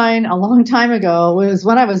client of mine a long time ago, was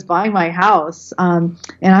when I was buying my house, and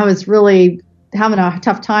I was really having a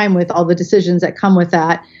tough time with all the decisions that come with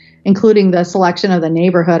that, including the selection of the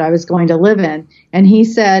neighborhood I was going to live in. And he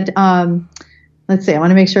said, let's see, I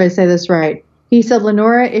want to make sure I say this right. He said,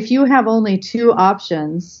 Lenora, if you have only two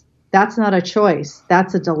options, that's not a choice.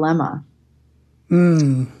 That's a dilemma.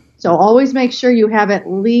 So always make sure you have at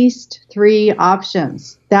least three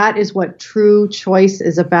options. That is what true choice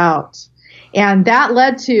is about. And that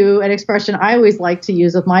led to an expression I always like to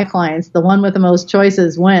use with my clients: the one with the most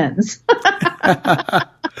choices wins.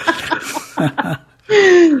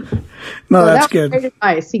 No, that's good. Great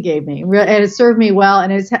advice he gave me. It has served me well,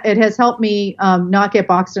 and it has helped me not get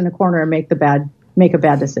boxed in a corner and make a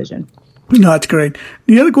bad decision. No, that's great.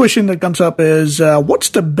 The other question that comes up is, what's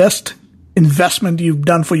the best investment you've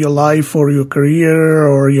done for your life or your career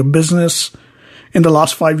or your business in the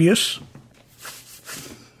last 5 years?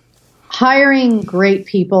 Hiring great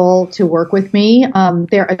people to work with me.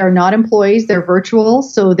 They're not employees, they're virtual.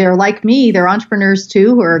 So they're like me, they're entrepreneurs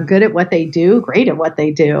too, who are good at what they do, great at what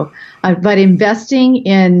they do. But investing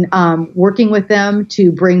in working with them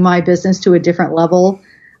to bring my business to a different level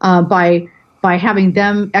by having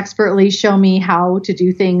them expertly show me how to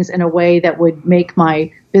do things in a way that would make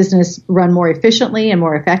my business run more efficiently and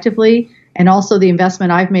more effectively. And also the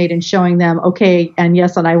investment I've made in showing them, okay, and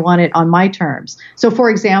yes, and I want it on my terms. So for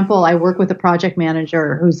example, I work with a project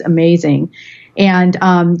manager who's amazing. And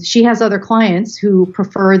she has other clients who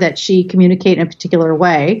prefer that she communicate in a particular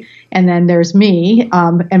way. And then there's me.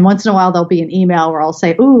 And once in a while, there'll be an email where I'll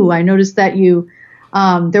say, ooh, I noticed that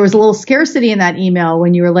there was a little scarcity in that email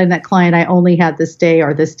when you were letting that client, I only had this day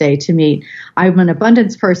or this day to meet. I'm an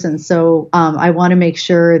abundance person, so I want to make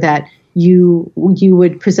sure that you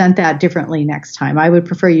would present that differently next time. I would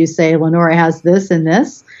prefer you say, Lenora has this and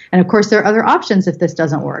this. And of course, there are other options if this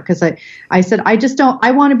doesn't work. Because I said,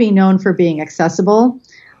 I want to be known for being accessible.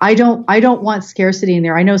 I don't want scarcity in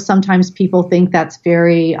there. I know sometimes people think that's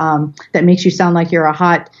very, that makes you sound like you're a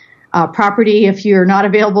hot property if you're not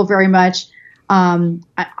available very much.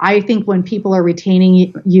 I think when people are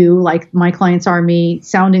retaining you, like my clients are me,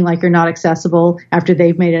 sounding like you're not accessible after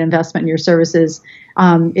they've made an investment in your services,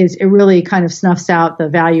 it really kind of snuffs out the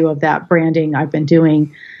value of that branding I've been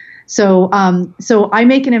doing. So I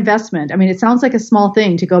make an investment. I mean, it sounds like a small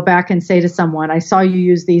thing to go back and say to someone, I saw you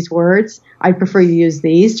use these words. I prefer you use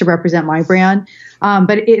these to represent my brand.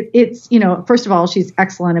 But it's, first of all, she's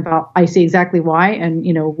excellent about, I see exactly why. And,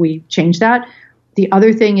 we change that. The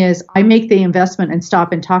other thing is I make the investment and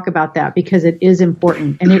stop and talk about that because it is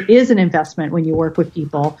important, and it is an investment when you work with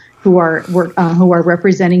people who are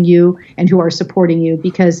representing you and who are supporting you,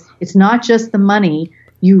 because it's not just the money.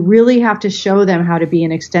 You really have to show them how to be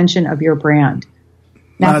an extension of your brand.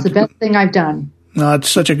 That's the best thing I've done. No, it's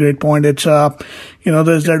such a great point. It's,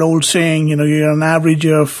 there's that old saying, you're an average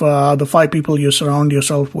of the 5 people you surround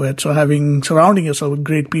yourself with. So surrounding yourself with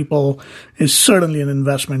great people is certainly an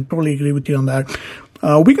investment. Totally agree with you on that.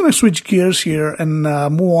 We're going to switch gears here and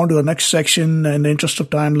move on to the next section in the interest of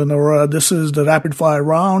time, Lenora. This is the rapid fire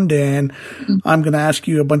round, and I'm going to ask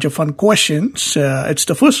you a bunch of fun questions. It's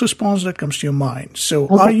the first response that comes to your mind. So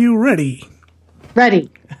Are you ready?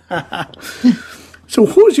 Ready. So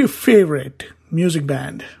who's your favorite music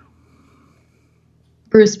band?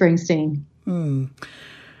 Bruce Springsteen.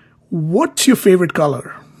 What's your favorite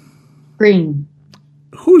color? Green.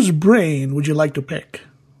 Whose brain would you like to pick?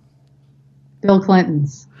 Bill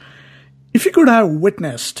Clinton's. If you could have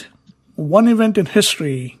witnessed one event in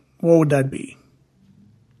history, what would that be?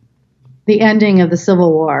 The ending of the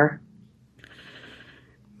Civil War.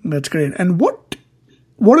 That's great. And what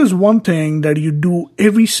is one thing that you do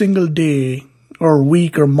every single day or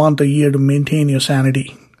week or month or year to maintain your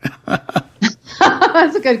sanity?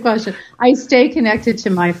 That's a good question. I stay connected to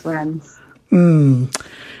my friends. And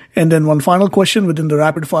then one final question within the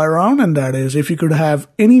rapid fire round, and that is, if you could have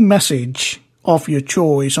any message of your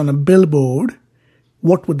choice on a billboard,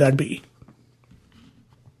 what would that be?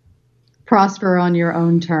 Prosper on your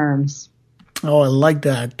own terms. Oh, I like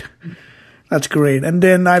that. That's great. And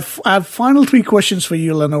then I have final 3 questions for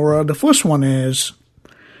you, Lenora. The first one is,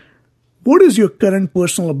 what is your current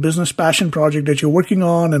personal or business passion project that you're working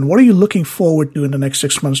on, and what are you looking forward to in the next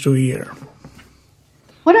 6 months to a year?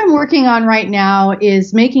 What I'm working on right now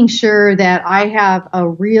is making sure that I have a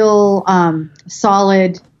real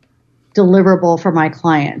solid deliverable for my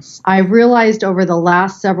clients. I've realized over the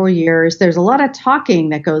last several years there's a lot of talking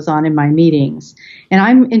that goes on in my meetings, and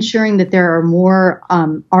I'm ensuring that there are more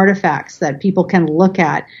artifacts that people can look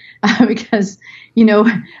at because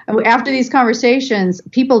after these conversations,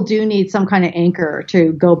 people do need some kind of anchor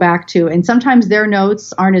to go back to, and sometimes their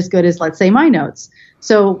notes aren't as good as, let's say, my notes.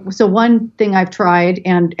 So one thing I've tried,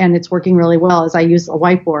 and it's working really well, is I use a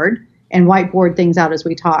whiteboard and whiteboard things out as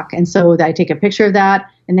we talk. And so I take a picture of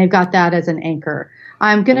that, and they've got that as an anchor.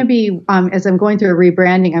 I'm going to be, as I'm going through a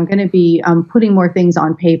rebranding, I'm going to be putting more things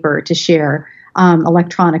on paper to share,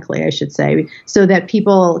 electronically, I should say, so that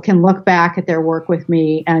people can look back at their work with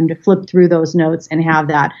me and flip through those notes and have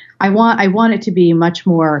that. I want it to be much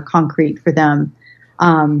more concrete for them.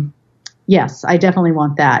 Yes, I definitely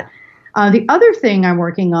want that. The other thing I'm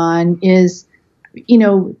working on is,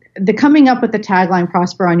 the coming up with the tagline,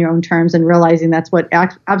 prosper on your own terms, and realizing that's what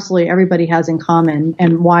absolutely everybody has in common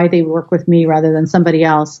and why they work with me rather than somebody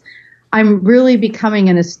else. I'm really becoming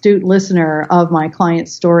an astute listener of my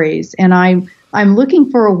clients' stories, and I'm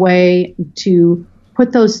looking for a way to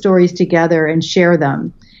put those stories together and share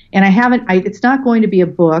them. And it's not going to be a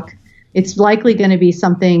book. It's likely going to be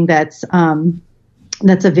something that's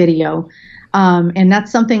a video. And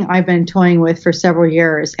that's something I've been toying with for several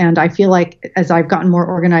years. And I feel like as I've gotten more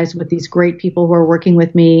organized with these great people who are working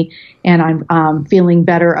with me, and I'm feeling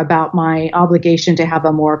better about my obligation to have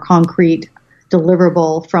a more concrete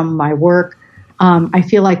deliverable from my work, I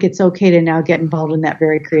feel like it's okay to now get involved in that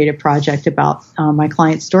very creative project about my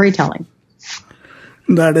client's storytelling.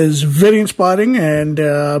 That is very inspiring, and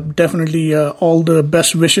definitely all the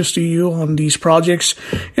best wishes to you on these projects.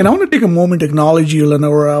 And I want to take a moment to acknowledge you,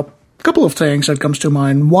 Lenora. A couple of things that comes to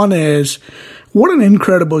mind. One is, what an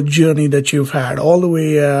incredible journey that you've had all the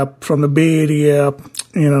way from the Bay Area,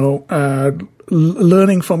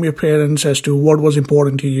 learning from your parents as to what was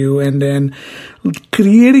important to you, and then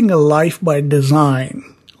creating a life by design,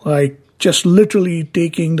 like just literally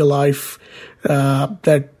taking the life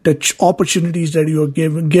the opportunities that you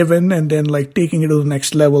are given, and then like taking it to the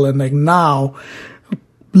next level, and like now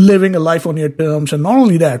living a life on your terms, and not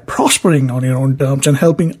only that, prospering on your own terms and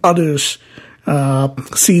helping others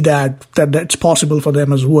see that's possible for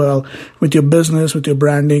them as well with your business, with your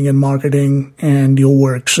branding and marketing and your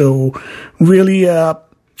work. So really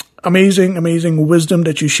amazing wisdom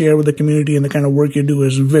that you share with the community, and the kind of work you do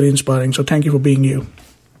is very inspiring. So thank you for being you.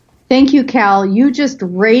 Thank you, Cal. You just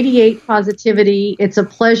radiate positivity. It's a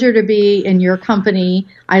pleasure to be in your company.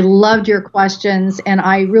 I loved your questions, and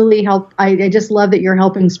I really I just love that you're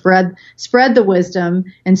helping spread the wisdom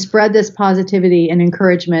and spread this positivity and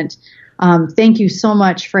encouragement. Thank you so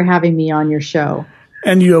much for having me on your show.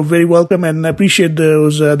 And you're very welcome, and I appreciate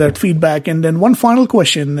that feedback. And then one final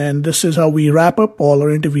question, and this is how we wrap up all our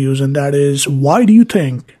interviews, and that is, why do you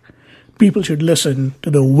think people should listen to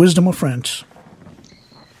the Wisdom of Friends?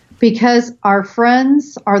 Because our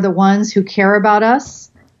friends are the ones who care about us.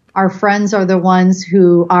 Our friends are the ones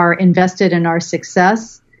who are invested in our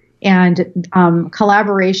success. And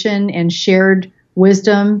collaboration and shared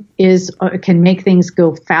wisdom can make things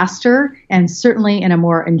go faster and certainly in a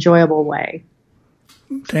more enjoyable way.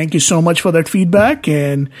 Thank you so much for that feedback,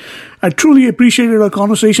 and I truly appreciated our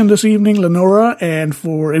conversation this evening, Lenora, and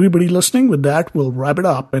for everybody listening, with that, we'll wrap it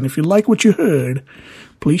up. And if you like what you heard,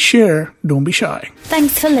 please share. Don't be shy.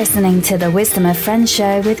 Thanks for listening to the Wisdom of Friends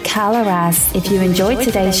show with Cal Arras. If you enjoyed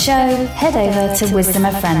today's show, head over to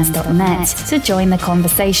wisdomoffriends.net to join the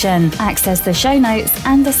conversation, access the show notes,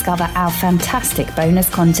 and discover our fantastic bonus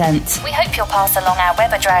content. We hope you'll pass along our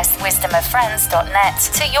web address, wisdomoffriends.net,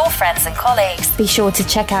 to your friends and colleagues. Be sure to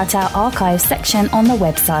check out our archive section on the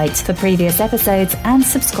website for previous episodes and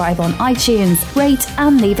subscribe on iTunes, rate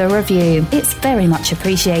and leave a review. It's very much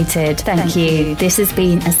appreciated. Thank you. This has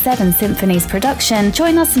been a Seven Symphonies production.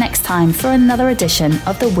 Join us next time for another edition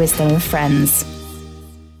of the Wisdom of Friends.